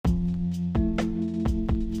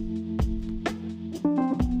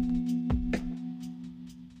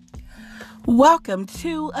Welcome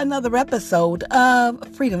to another episode of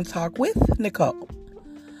Freedom Talk with Nicole.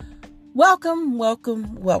 Welcome.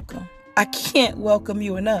 I can't welcome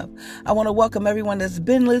you enough. I want to welcome everyone that's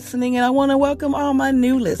been listening, and I want to welcome all my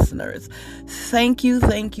new listeners. Thank you.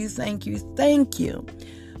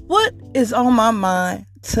 What is on my mind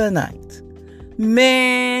tonight?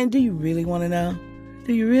 Man, do you really want to know?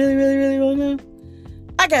 Do you really want to know?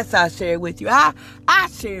 I guess I'll share it with you. I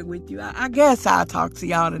share it with you. I guess I'll talk to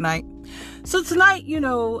y'all tonight. So tonight,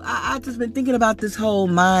 I just been thinking about this whole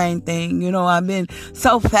mind thing. I've been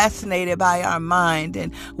so fascinated by our mind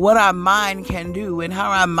and what our mind can do and how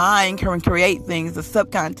our mind can create things, the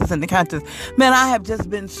subconscious and the conscious. Man, I have just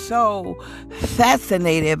been so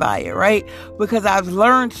fascinated by it, right? Because I've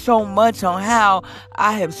learned so much on how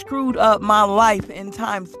I have screwed up my life in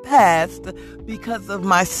times past because of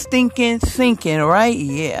my stinking thinking, right?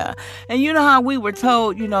 Yeah. And you know how we were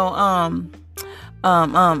told,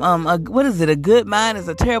 what is it? A good mind is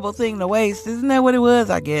a terrible thing to waste. Isn't that what it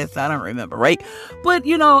was? I guess. I don't remember, right? But,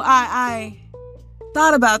 I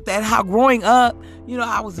thought about that, how growing up,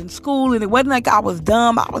 I was in school and it wasn't like I was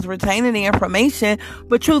dumb. I was retaining the information.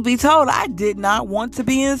 But truth be told, I did not want to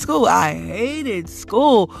be in school. I hated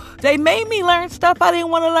school. They made me learn stuff I didn't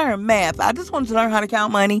want to learn. Math. I just wanted to learn how to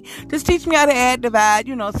count money. Just teach me how to add, divide,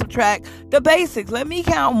 subtract. The basics. Let me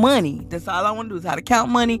count money. That's all I want to do is how to count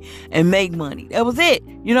money and make money. That was it.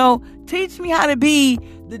 Teach me how to be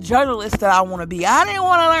the journalist that I want to be. I didn't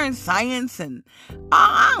want to learn science and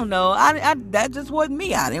I don't know. That just wasn't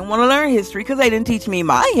me. I didn't want to learn history because they didn't teach me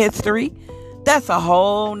my history. That's a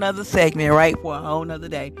whole nother segment, right? For a whole nother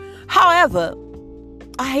day. However,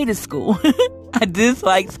 I hated school. I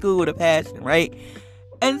disliked school with a passion, right?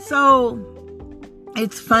 And so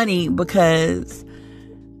it's funny because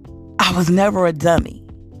I was never a dummy.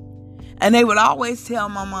 And they would always tell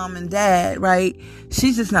my mom and dad, right?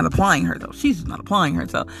 She's just not applying herself.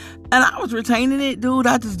 And I was retaining it, dude.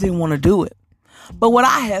 I just didn't want to do it. But what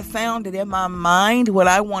I have found that in my mind, when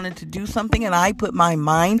I wanted to do something and I put my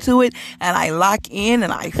mind to it and I lock in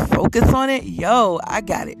and I focus on it, I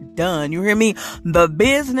got it done. You hear me? The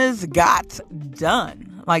business got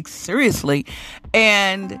done. Like, seriously.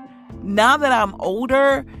 And now that I'm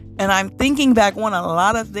older and I'm thinking back on a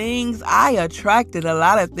lot of things, I attracted a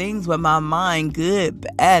lot of things with my mind, good,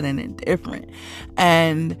 bad, and indifferent.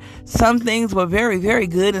 And some things were very, very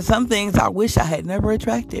good, and some things I wish I had never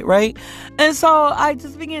attracted, right? And so I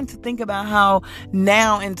just began to think about how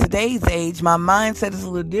now in today's age, my mindset is a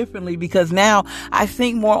little differently because now I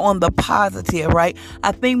think more on the positive, right?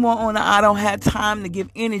 I think more on I don't have time to give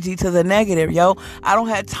energy to the negative, I don't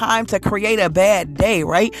have time to create a bad day,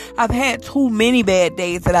 right? I've had too many bad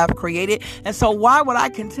days that I've created, and so why would I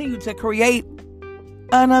continue to create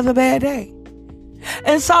another bad day?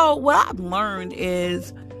 And so what I've learned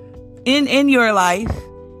is in your life,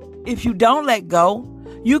 if you don't let go,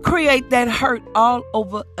 you create that hurt all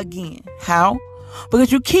over again. How?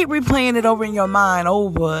 Because you keep replaying it over in your mind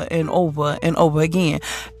over and over and over again.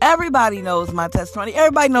 Everybody knows my testimony.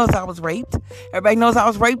 Everybody knows I was raped. Everybody knows I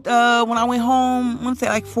was raped when I went home, I want to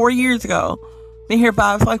say like 4 years ago. Been here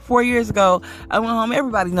like 4 years ago. I went home.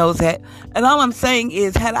 Everybody knows that. And all I'm saying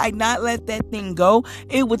is, had I not let that thing go,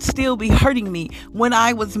 it would still be hurting me when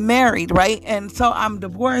I was married, right? And so I'm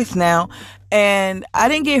divorced now. And I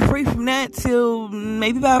didn't get free from that till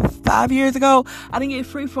maybe about 5 years ago. I didn't get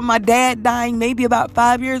free from my dad dying maybe about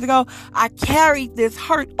 5 years ago. I carried this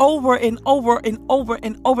hurt over and over and over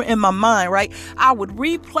and over in my mind, right? I would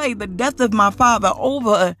replay the death of my father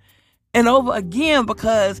over and over again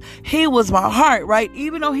because he was my heart, right?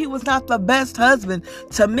 Even though he was not the best husband,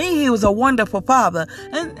 to me, he was a wonderful father.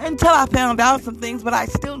 And until I found out some things, but I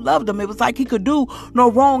still loved him. It was like he could do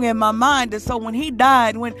no wrong in my mind. And so when he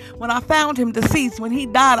died, when I found him deceased, when he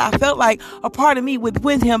died, I felt like a part of me was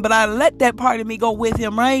with him, but I let that part of me go with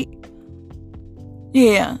him, right?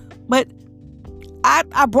 Yeah. But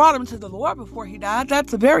I brought him to the Lord before he died.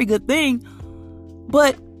 That's a very good thing.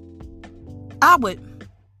 But I would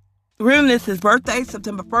reminisce his birthday,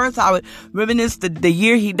 September 1st. I would reminisce the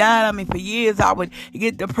year he died. For years, I would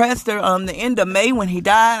get depressed the end of May when he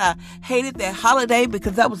died. I hated that holiday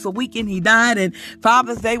because that was the weekend he died, and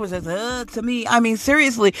Father's Day was just, to me.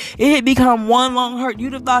 Seriously, it had become one long hurt.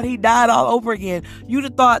 You'd have thought he died all over again. You'd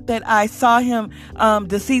have thought that I saw him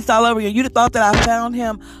deceased all over again. You'd have thought that I found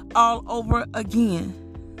him all over again.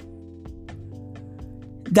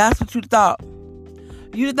 That's what you'd have thought.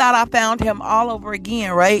 You'd have thought I found him all over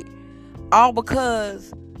again, right? All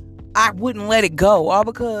because I wouldn't let it go. All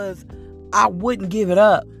because I wouldn't give it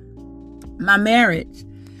up. My marriage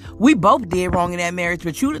We both did wrong in that marriage,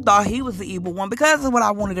 but you'd have thought he was the evil one because of what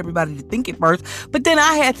I wanted everybody to think at first. But then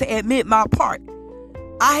I had to admit my part.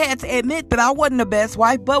 I had to admit that I wasn't the best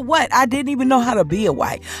wife, but what? I didn't even know how to be a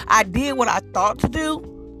wife. I did what I thought to do,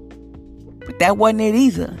 but that wasn't it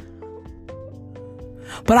either.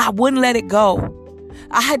 But I wouldn't let it go.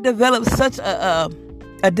 I had developed such a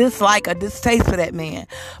dislike, a distaste for that man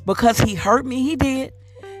because he hurt me. He did.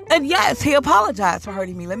 And yes, he apologized for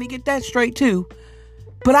hurting me. Let me get that straight too.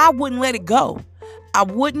 But I wouldn't let it go. I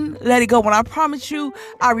wouldn't let it go. When I promise you,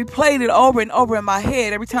 I replayed it over and over in my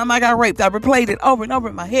head. Every time I got raped, I replayed it over and over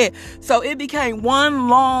in my head. So it became one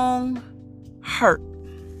long hurt.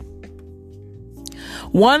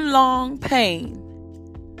 One long pain.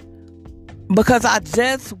 Because I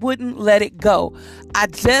just wouldn't let it go. I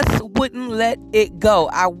just wouldn't let it go.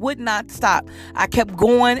 I would not stop. I kept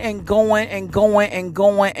going and going and going and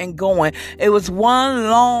going and going. It was one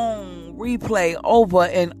long replay over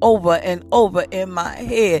and over and over in my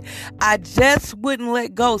head. I just wouldn't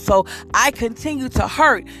let go. So I continued to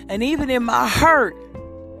hurt. And even in my hurt,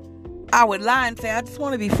 I would lie and say, I just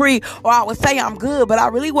want to be free. Or I would say I'm good, but I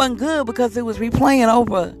really wasn't good because it was replaying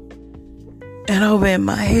over and over in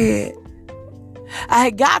my head. I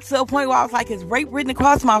had got to a point where I was like, it's rape written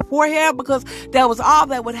across my forehead because that was all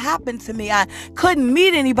that would happen to me. I couldn't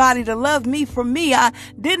meet anybody to love me for me. I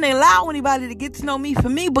didn't allow anybody to get to know me for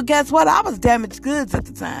me. But guess what? I was damaged goods at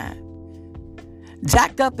the time.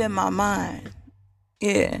 Jacked up in my mind.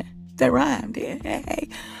 Yeah, that rhymed. Yeah. Hey.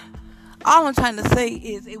 All I'm trying to say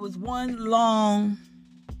is it was one long,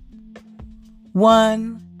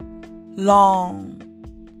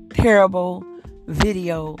 terrible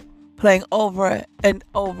video playing over and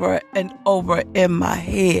over and over in my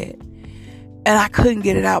head. And I couldn't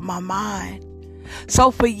get it out of my mind. So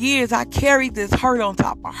for years, I carried this hurt on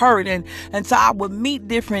top of hurt. And so I would meet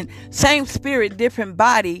same spirit, different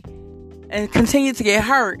body, and continue to get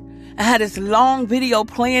hurt. I had this long video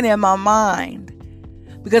playing in my mind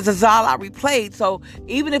because it's all I replayed. So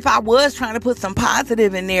even if I was trying to put some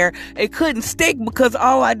positive in there, it couldn't stick because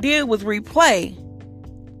all I did was replay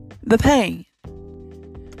the pain.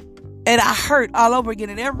 And I hurt all over again.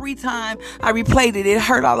 And every time I replayed it, it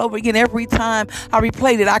hurt all over again. Every time I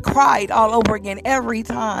replayed it, I cried all over again. Every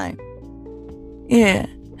time. Yeah.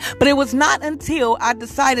 But it was not until I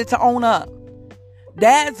decided to own up.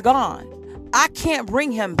 Dad's gone. I can't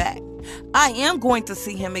bring him back. I am going to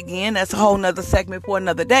see him again. That's a whole nother segment for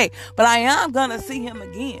another day. But I am going to see him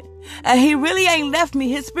again. And he really ain't left me.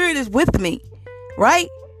 His spirit is with me. Right?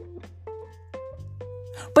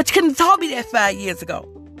 But you couldn't have told me that 5 years ago.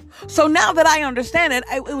 So now that I understand it,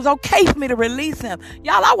 it was okay for me to release him.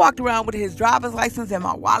 Y'all, I walked around with his driver's license in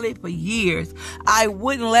my wallet for years. I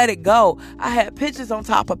wouldn't let it go. I had pictures on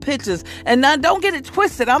top of pictures. And now don't get it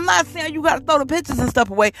twisted. I'm not saying you got to throw the pictures and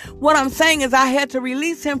stuff away. What I'm saying is I had to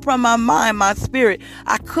release him from my mind, my spirit.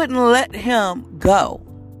 I couldn't let him go.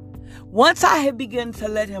 Once I had begun to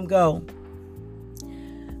let him go,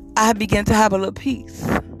 I had begun to have a little peace.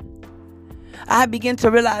 I had begun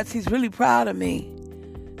to realize he's really proud of me.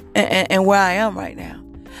 And where I am right now.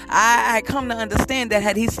 I come to understand that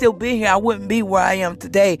had he still been here, I wouldn't be where I am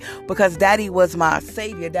today because Daddy was my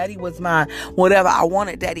savior. Daddy was my whatever I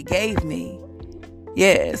wanted, Daddy gave me.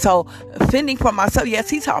 Yeah, so fending for myself, yes,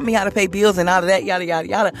 he taught me how to pay bills and all of that, yada, yada,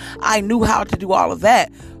 yada. I knew how to do all of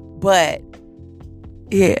that. But,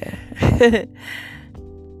 yeah.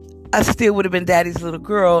 I still would have been Daddy's little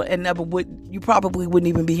girl and you probably wouldn't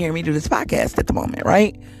even be hearing me do this podcast at the moment,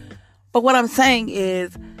 right? But what I'm saying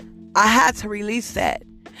is, I had to release that.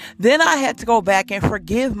 Then I had to go back and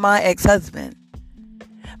forgive my ex-husband.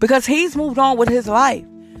 Because he's moved on with his life.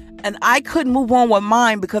 And I couldn't move on with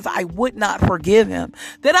mine because I would not forgive him.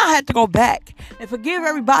 Then I had to go back and forgive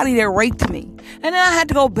everybody that raped me. And then I had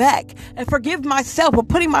to go back and forgive myself for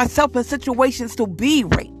putting myself in situations to be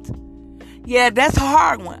raped. Yeah, that's a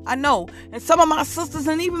hard one. I know. And some of my sisters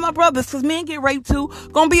and even my brothers, because men get raped too,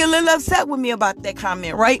 gonna be a little upset with me about that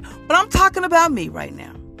comment, right? But I'm talking about me right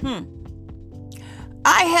now.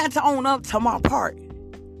 I had to own up to my part.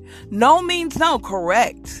 No means no,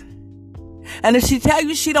 correct. And if she tell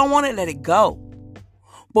you she don't want it, let it go.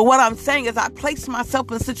 But what I'm saying is I placed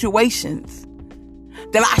myself in situations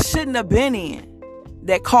that I shouldn't have been in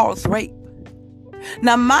that caused rape.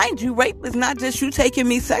 Now, mind you, rape is not just you taking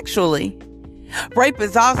me sexually. Rape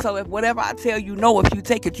is also if whatever I tell you no, if you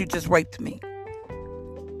take it, you just raped me.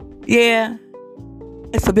 Yeah,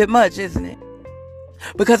 it's a bit much, isn't it?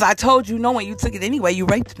 Because I told you no and you took it anyway, you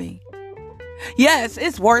raped me. Yes,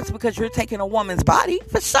 it's worse because you're taking a woman's body,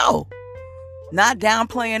 for sure. Not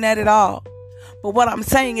downplaying that at all. But what I'm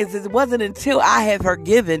saying is, it wasn't until I had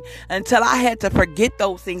forgiven, until I had to forget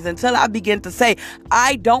those things, until I began to say,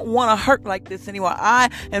 I don't want to hurt like this anymore. I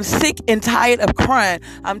am sick and tired of crying.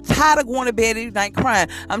 I'm tired of going to bed every night crying.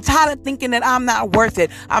 I'm tired of thinking that I'm not worth it.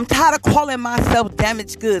 I'm tired of calling myself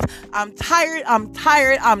damaged goods. I'm tired.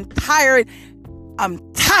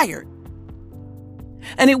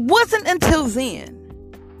 And it wasn't until then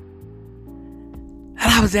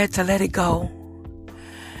that I was there to let it go.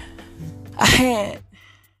 I had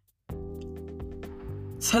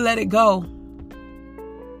to let it go.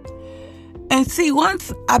 And see,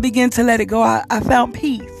 once I began to let it go, I found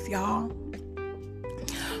peace, y'all.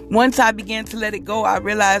 Once I began to let it go, I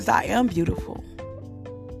realized I am beautiful.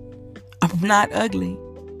 I'm not ugly.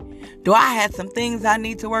 Do I have some things I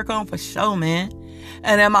need to work on? For sure, man.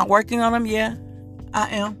 And am I working on them? Yeah, I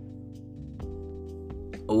am.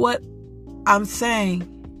 What I'm saying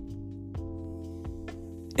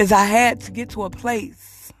is I had to get to a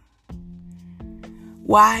place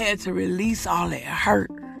where I had to release all that hurt.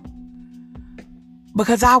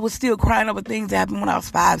 Because I was still crying over things that happened when I was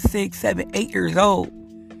 5, 6, 7, 8 years old.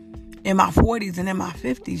 In my 40s and in my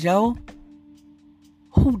 50s, yo.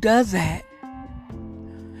 Who does that?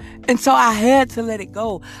 And so I had to let it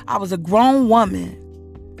go. I was a grown woman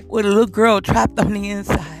with a little girl trapped on the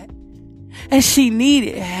inside. And she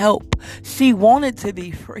needed help. She wanted to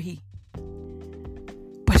be free.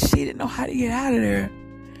 But she didn't know how to get out of there.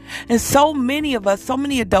 And so many of us, so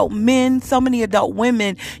many adult men, so many adult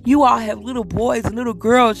women, you all have little boys and little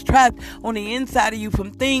girls trapped on the inside of you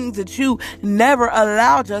from things that you never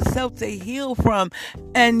allowed yourself to heal from.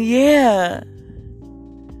 And yeah.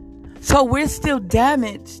 So we're still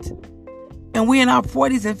damaged. And we're in our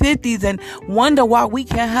 40s and 50s and wonder why we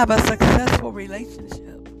can't have a successful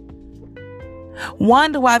relationship.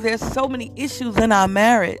 Wonder why there's so many issues in our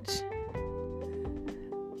marriage.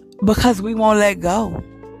 Because we won't let go.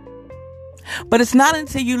 But it's not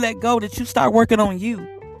until you let go that you start working on you.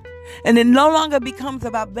 And it no longer becomes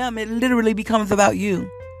about them. It literally becomes about you.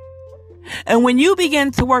 And when you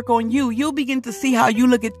begin to work on you, you'll begin to see how you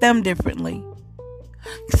look at them differently.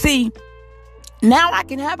 See, now I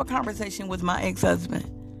can have a conversation with my ex-husband.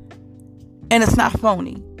 And it's not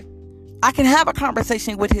phony. I can have a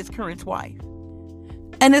conversation with his current wife.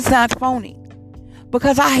 And it's not phony.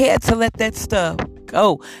 Because I had to let that stuff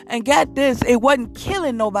go. And get this, it wasn't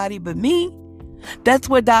killing nobody but me. That's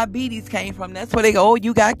where diabetes came from. That's where they go, oh,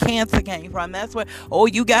 you got cancer came from. That's where, oh,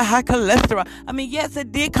 you got high cholesterol. I mean, yes,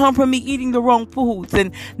 it did come from me eating the wrong foods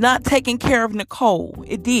and not taking care of Nicole.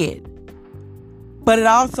 It did. But it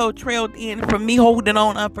also trailed in from me holding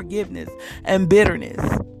on unforgiveness and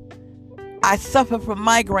bitterness. I suffered from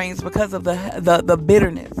migraines because of the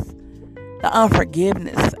bitterness, the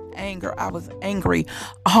unforgiveness, anger. I was angry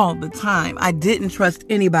all the time. I didn't trust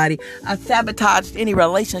anybody. I sabotaged any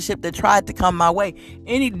relationship that tried to come my way.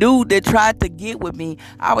 Any dude that tried to get with me,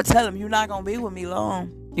 I would tell him, you're not going to be with me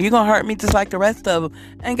long. You're going to hurt me just like the rest of them.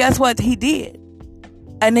 And guess what? He did.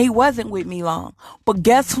 And he wasn't with me long. But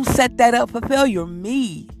guess who set that up for failure?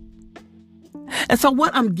 Me. And so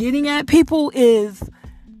what I'm getting at, people, is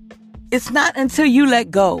it's not until you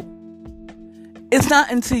let go. It's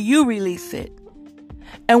not until you release it.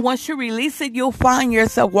 And once you release it, you'll find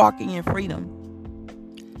yourself walking in freedom.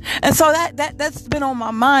 And so that's been on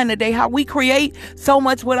my mind today, how we create so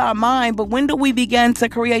much with our mind. But when do we begin to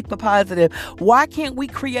create the positive? Why can't we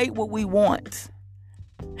create what we want?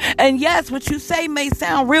 And yes, what you say may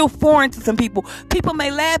sound real foreign to some people. People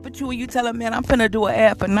may laugh at you when you tell them, man, I'm finna do an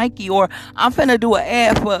ad for Nike, or I'm finna do an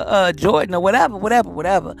ad for Jordan, or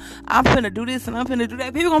whatever. I'm finna do this and I'm finna do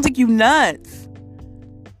that. People gonna think you nuts.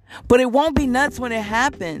 But it won't be nuts when it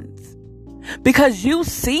happens. Because you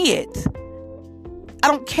see it. I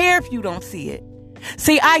don't care if you don't see it.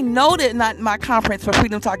 See, I know that my conference for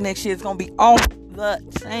Freedom Talk next year is going to be off the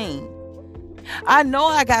chain. I know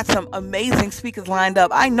I got some amazing speakers lined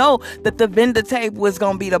up. I know that the vendor table is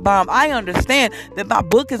going to be the bomb. I understand that my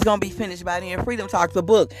book is going to be finished by then. Freedom Talk, the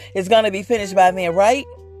book, is going to be finished by then, right?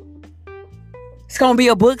 It's going to be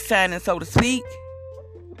a book signing, so to speak.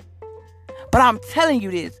 But I'm telling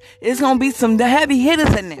you this, it's going to be some heavy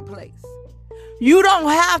hitters in that place. You don't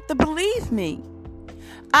have to believe me.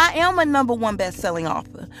 I am a #1 best-selling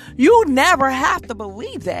author. You never have to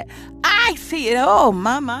believe that. I I see it. Oh,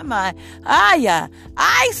 my. Ah, yeah.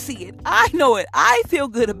 I see it. I know it. I feel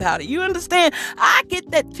good about it. You understand? I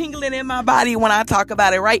get that tingling in my body when I talk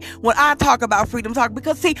about it, right? When I talk about freedom talk,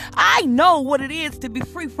 because see, I know what it is to be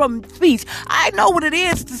free from speech. I know what it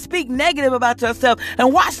is to speak negative about yourself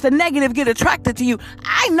and watch the negative get attracted to you.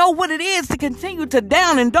 I know what it is to continue to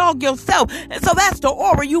down and dog yourself. And so that's the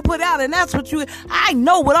aura you put out, and that's what I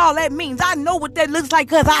know what all that means. I know what that looks like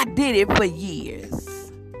because I did it for years.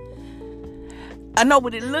 I know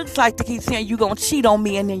what it looks like to keep saying you're going to cheat on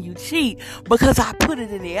me and then you cheat, because I put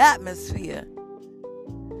it in the atmosphere.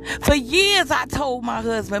 For years, I told my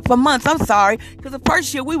husband, for months, I'm sorry, because the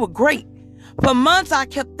first year we were great. For months, I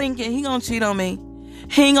kept thinking, he going to cheat on me.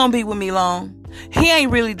 He ain't going to be with me long. He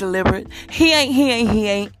ain't really deliberate. He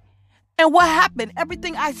ain't. And what happened?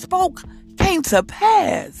 Everything I spoke came to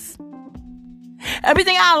pass.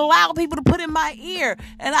 Everything I allowed people to put in my ear,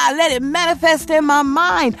 and I let it manifest in my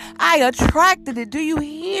mind, I attracted it. Do you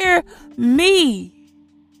hear me?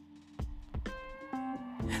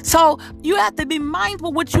 So you have to be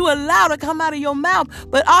mindful what you allow to come out of your mouth,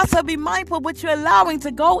 but also be mindful what you're allowing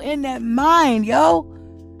to go in that mind, yo.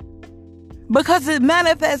 Because it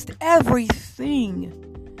manifests everything.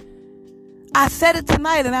 I said it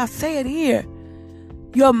tonight and I say it here.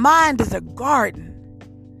 Your mind is a garden.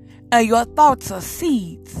 And your thoughts are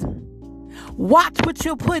seeds. Watch what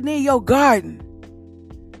you're putting in your garden.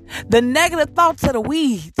 The negative thoughts are the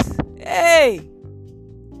weeds. Hey.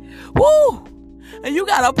 Woo. And you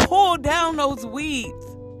got to pull down those weeds.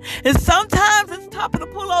 And sometimes it's tougher to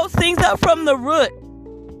pull those things up from the root.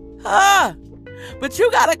 But you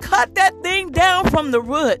got to cut that thing down from the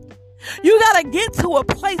root. You got to get to a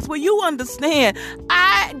place where you understand,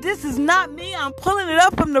 this is not me. I'm pulling it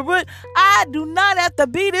up from the root. I do not have to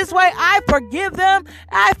be this way. I forgive them.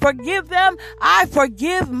 I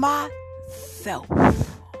forgive myself.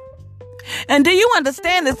 And do you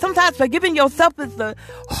understand that sometimes forgiving yourself is the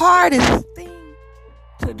hardest thing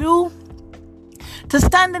to do? To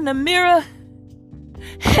stand in the mirror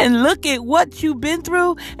and look at what you've been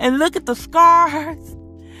through and look at the scars.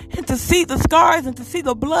 And to see the scars and to see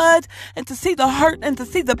the blood and to see the hurt and to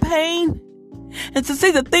see the pain and to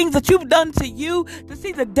see the things that you've done to you, to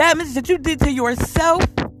see the damage that you did to yourself,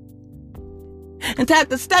 and to have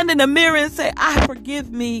to stand in the mirror and say, I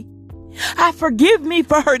forgive me. I forgive me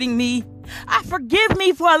for hurting me. I forgive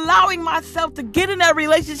me for allowing myself to get in that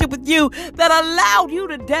relationship with you that allowed you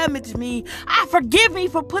to damage me. I forgive me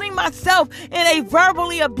for putting myself in a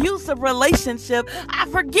verbally abusive relationship. I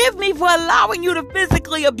forgive me for allowing you to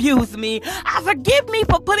physically abuse me. I forgive me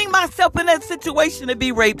for putting myself in that situation to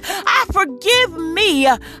be raped. I forgive me.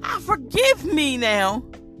 I forgive me now.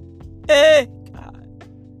 Hey, God.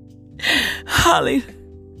 Hallelujah.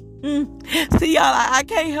 See, y'all, I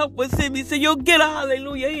can't help but send me. So you'll get a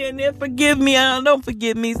hallelujah here and there. Forgive me. Don't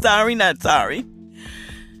forgive me. Sorry, not sorry.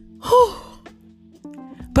 Whew.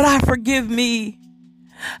 But I forgive me.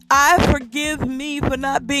 I forgive me for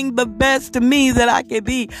not being the best me that I can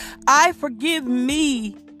be. I forgive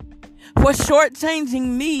me for shortchanging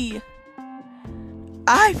me.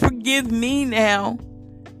 I forgive me now.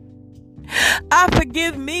 I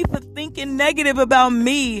forgive me for thinking negative about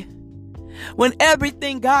me. When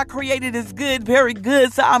everything God created is good, very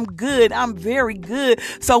good. So I'm good. I'm very good.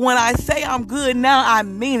 So when I say I'm good now, I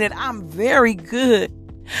mean it. I'm very good.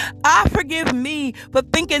 I forgive me for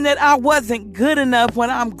thinking that I wasn't good enough when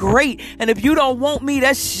I'm great. And if you don't want me,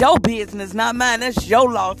 that's your business, not mine. That's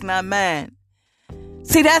your loss, not mine.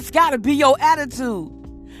 See, that's got to be your attitude.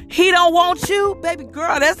 He don't want you, baby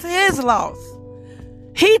girl. That's his loss.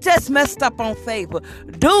 He just messed up on favor.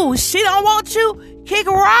 Dude, she don't want you. Kick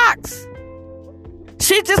rocks.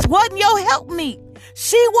 She just wasn't your helpmeet.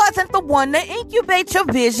 She wasn't the one to incubate your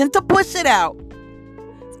vision to push it out.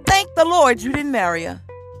 Thank the Lord you didn't marry her.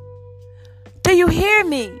 Do you hear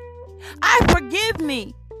me? I forgive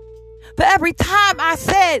me for every time I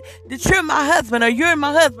said that you're my husband or you're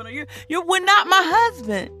my husband or you were not my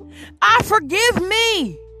husband. I forgive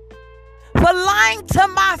me for lying to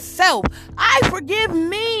myself. I forgive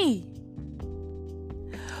me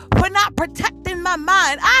for not protecting my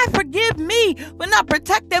mind. I forgive me for not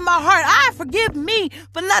protecting my heart. I forgive me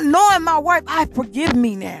for not knowing my worth. I forgive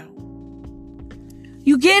me now.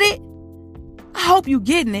 You get it? I hope you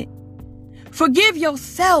getting it. Forgive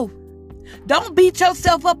yourself. Don't beat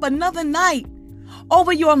yourself up another night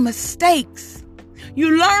over your mistakes.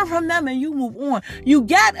 You learn from them and you move on. You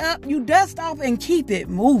get up, you dust off and keep it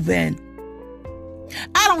moving.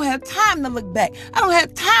 I don't have time to look back. I don't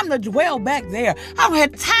have time to dwell back there. I don't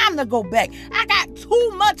have time to go back. I got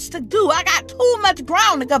too much to do. I got too much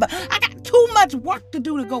ground to cover. I got too much work to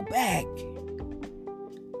do to go back.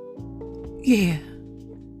 Yeah.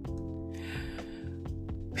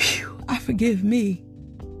 Whew, I forgive me.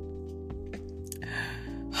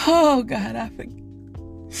 Oh, God,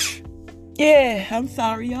 yeah, I'm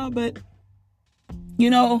sorry, y'all, but,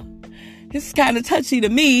 it's kind of touchy to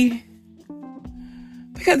me.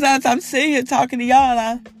 Because as I'm sitting here talking to y'all,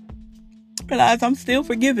 I realize I'm still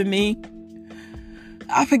forgiving me.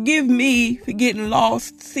 I forgive me for getting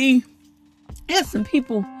lost. See, there's some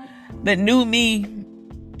people that knew me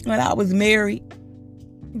when I was married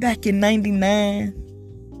back in 99.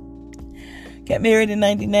 Got married in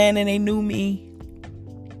 99 and they knew me.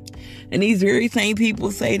 And these very same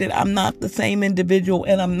people say that I'm not the same individual,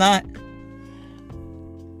 and I'm not.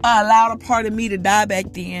 I allowed a part of me to die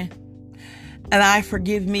back then. And I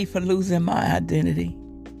forgive me for losing my identity.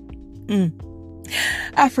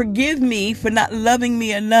 I forgive me for not loving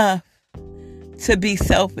me enough to be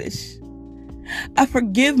selfish. I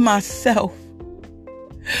forgive myself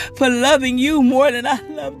for loving you more than I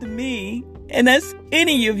loved me. And that's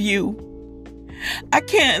any of you. I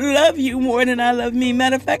can't love you more than I love me.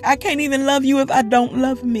 Matter of fact, I can't even love you if I don't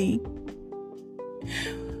love me.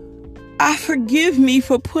 I forgive me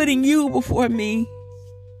for putting you before me.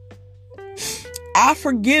 I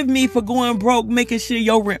forgive me for going broke, making sure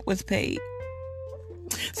your rent was paid.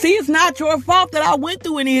 See, it's not your fault that I went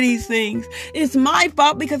through any of these things. It's my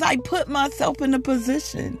fault because I put myself in a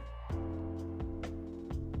position.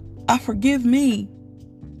 I forgive me.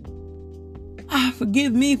 I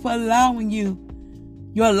forgive me for allowing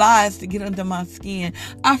your lies to get under my skin.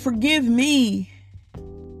 I forgive me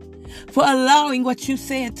for allowing what you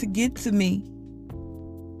said to get to me.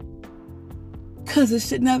 Because it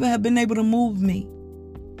should never have been able to move me.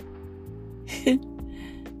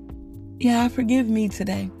 Yeah, I forgive me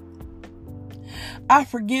today. I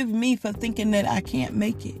forgive me for thinking that I can't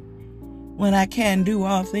make it when I can do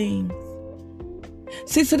all things.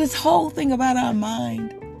 See, so this whole thing about our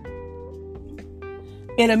mind,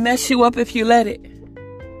 it'll mess you up if you let it.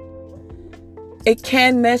 It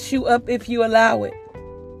can mess you up if you allow it.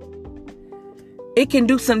 It can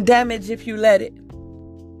do some damage if you let it.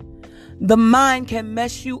 The mind can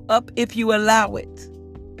mess you up if you allow it.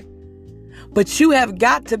 But you have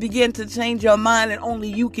got to begin to change your mind, and only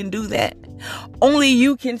you can do that. Only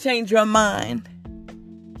you can change your mind.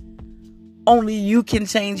 Only you can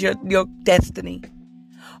change your destiny.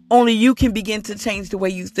 Only you can begin to change the way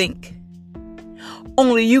you think.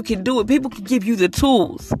 Only you can do it. People can give you the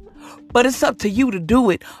tools, but it's up to you to do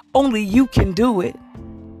it. Only you can do it.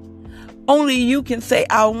 Only you can say,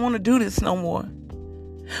 I don't want to do this no more.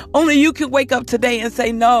 Only you can wake up today and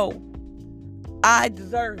say, no, I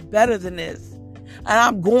deserve better than this. And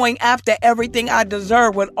I'm going after everything I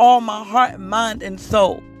deserve with all my heart, mind, and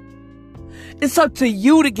soul. It's up to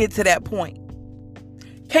you to get to that point.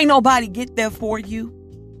 Can't nobody get there for you.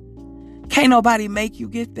 Can't nobody make you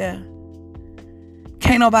get there.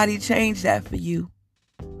 Can't nobody change that for you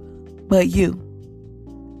but you.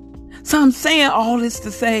 So I'm saying all this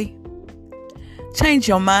to say, change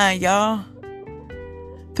your mind, y'all.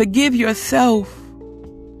 Forgive yourself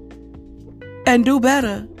and do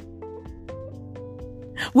better.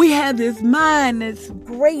 We have this mind that's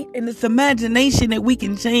great and this imagination that we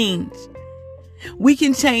can change. We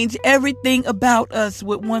can change everything about us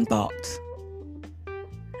with one thought.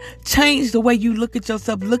 Change the way you look at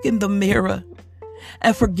yourself. Look in the mirror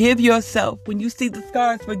and forgive yourself. When you see the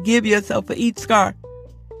scars, forgive yourself for each scar.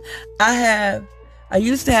 I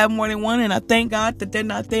used to have more than one, and I thank God that they're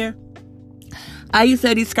not there. I used to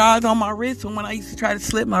have these scars on my wrist when I used to try to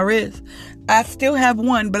slit my wrist. I still have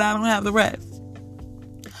one, but I don't have the rest.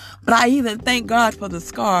 But I even thank God for the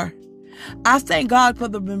scar. I thank God for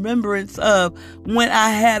the remembrance of when I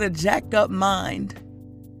had a jacked up mind.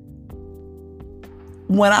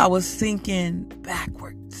 When I was thinking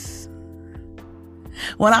backwards.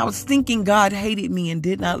 When I was thinking God hated me and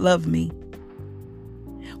did not love me.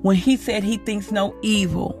 When he said he thinks no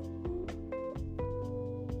evil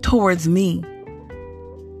towards me.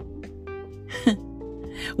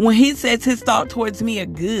 When he says his thought towards me are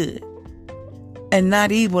good and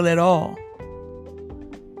not evil at all.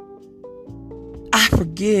 I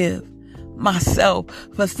forgive myself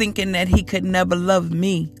for thinking that he could never love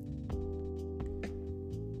me.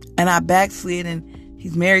 And I backslid, and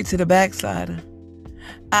he's married to the backslider.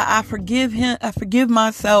 I forgive him. I forgive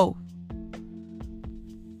myself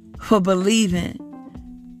for believing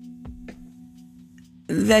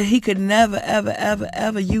that he could never, ever, ever,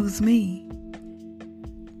 ever use me.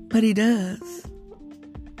 But he does.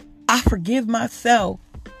 I forgive myself.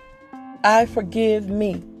 I forgive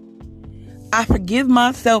me. I forgive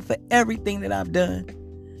myself for everything that I've done.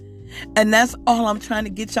 And that's all I'm trying to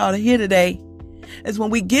get y'all to hear today. is when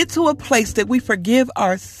we get to a place that we forgive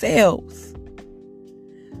ourselves.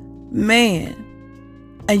 Man,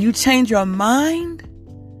 and you change your mind,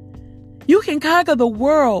 you can conquer the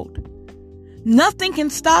world. Nothing can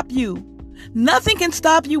stop you. Nothing can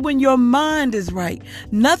stop you when your mind is right.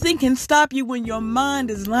 Nothing can stop you when your mind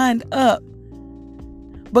is lined up.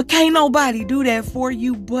 But can't nobody do that for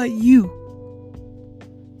you but you.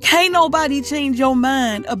 Can't nobody change your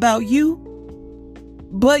mind about you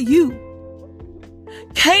but you.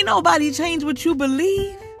 Can't nobody change what you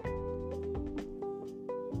believe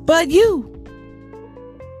but you.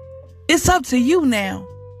 It's up to you now.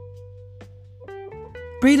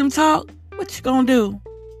 Freedom Talk, what you gonna do?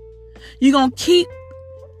 You gonna keep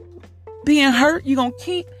being hurt? You gonna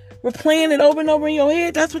keep replaying it over and over in your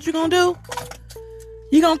head? That's what you gonna do?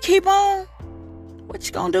 You gonna keep on? What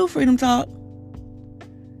you gonna do, Freedom Talk?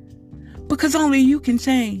 Because only you can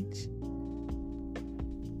change.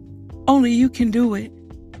 Only you can do it.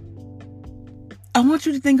 I want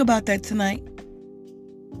you to think about that tonight.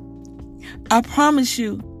 I promise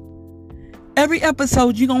you, every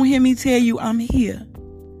episode you're going to hear me tell you I'm here.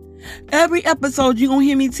 Every episode you're going to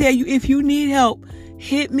hear me tell you if you need help,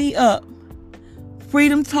 hit me up.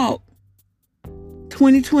 Freedom Talk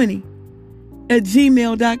 2020 at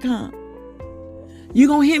gmail.com. You're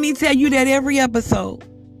going to hear me tell you that every episode.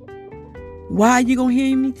 Why are you going to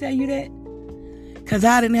hear me tell you that? Because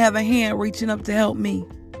I didn't have a hand reaching up to help me.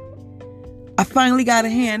 I finally got a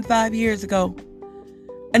hand 5 years ago.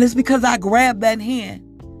 And it's because I grabbed that hand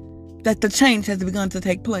that the change has begun to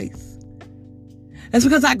take place. It's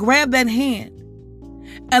because I grabbed that hand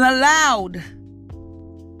and allowed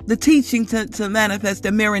the teaching to manifest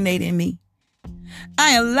and marinate in me.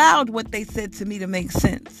 I allowed what they said to me to make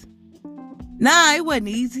sense. Nah, it wasn't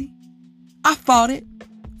easy. I fought it.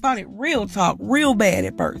 Fought it real talk, real bad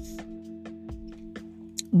at first.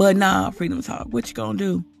 But nah, Freedom Talk, what you gonna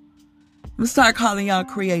do? I'm gonna start calling y'all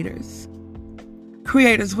creators.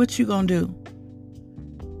 Creators, what you gonna do?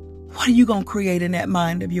 What are you gonna create in that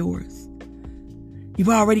mind of yours? You've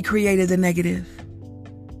already created the negative.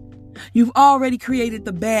 You've already created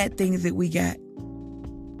the bad things that we got.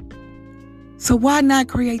 So why not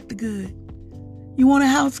create the good? You want a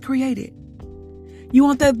house? Create it. You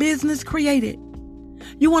want that business? Create it.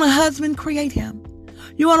 You want a husband? Create him.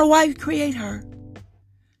 You want a wife? Create her.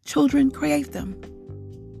 Children? Create them.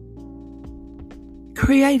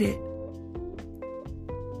 Create it.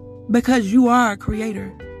 Because you are a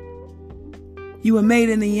creator. You were made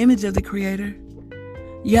in the image of the Creator.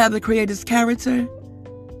 You have the Creator's character.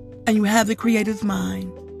 And you have the Creator's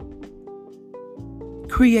mind.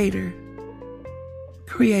 Creator.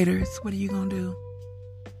 Creators, what are you going to do?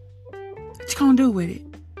 What you going to do with it?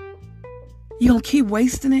 You going to keep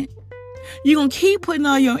wasting it? You going to keep putting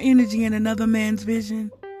all your energy in another man's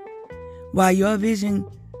vision while your vision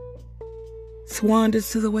wanders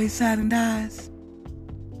to the wayside and dies?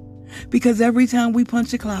 Because every time we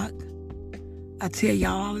punch a clock, I tell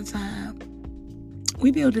y'all all the time,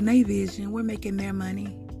 we building a vision. We're making their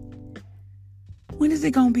money. When is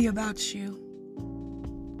it going to be about you?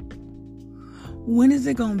 When is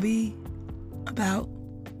it going to be about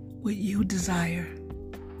what you desire?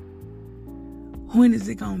 When is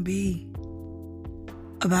it going to be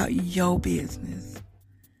about your business,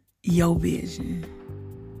 your vision,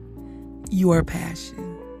 your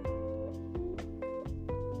passion?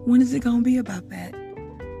 When is it going to be about that?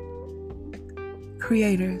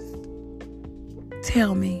 Creators,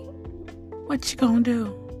 tell me, what you going to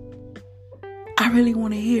do? I really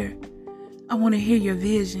want to hear. I want to hear your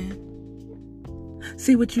vision.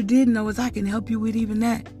 See, what you didn't know is I can help you with even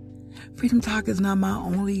that. Freedom Talk is not my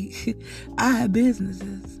only... I have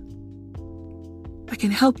businesses. I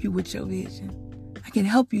can help you with your vision. I can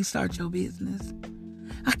help you start your business.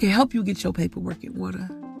 I can help you get your paperwork in order.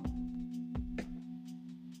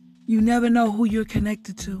 You never know who you're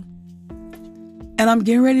connected to. And I'm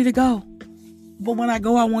getting ready to go. But when I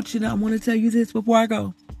go, I want to tell you this before I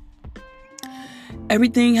go.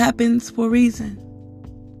 Everything happens for a reason.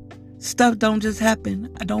 Stuff don't just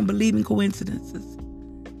happen. I don't believe in coincidences.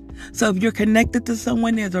 So if you're connected to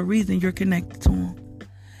someone, there's a reason you're connected to them.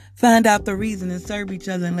 Find out the reason and serve each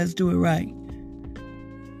other, and let's do it right.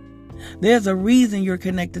 There's a reason you're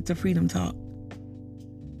connected to Freedom Talk.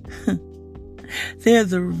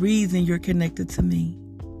 There's a reason you're connected to me.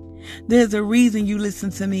 There's a reason you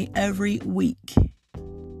listen to me every week.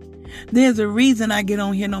 There's a reason I get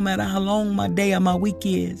on here no matter how long my day or my week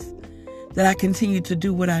is, that I continue to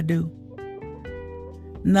do what I do.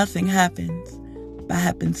 Nothing happens by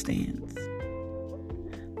happenstance.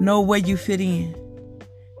 Know where you fit in.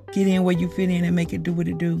 Get in where you fit in and make it do what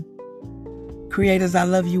it do. Creators, I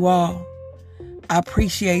love you all. I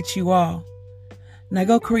appreciate you all. Now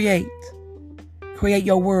go create. Create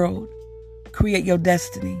your world. Create your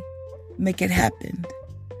destiny. Make it happen.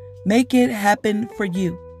 Make it happen for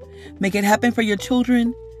you. Make it happen for your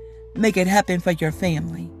children. Make it happen for your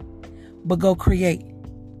family. But go create.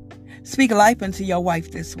 Speak life into your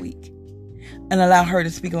wife this week and allow her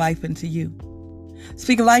to speak life into you.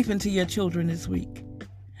 Speak life into your children this week.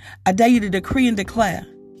 I dare you to decree and declare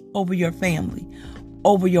over your family,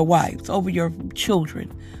 over your wives, over your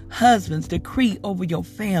children. Husbands, decree over your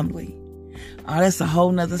family. Oh, that's a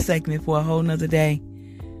whole nother segment for a whole nother day.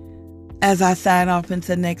 As I sign off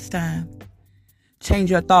until next time,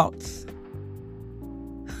 change your thoughts,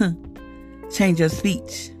 change your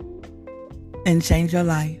speech, and change your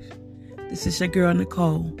life. This is your girl,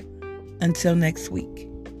 Nicole. Until next week.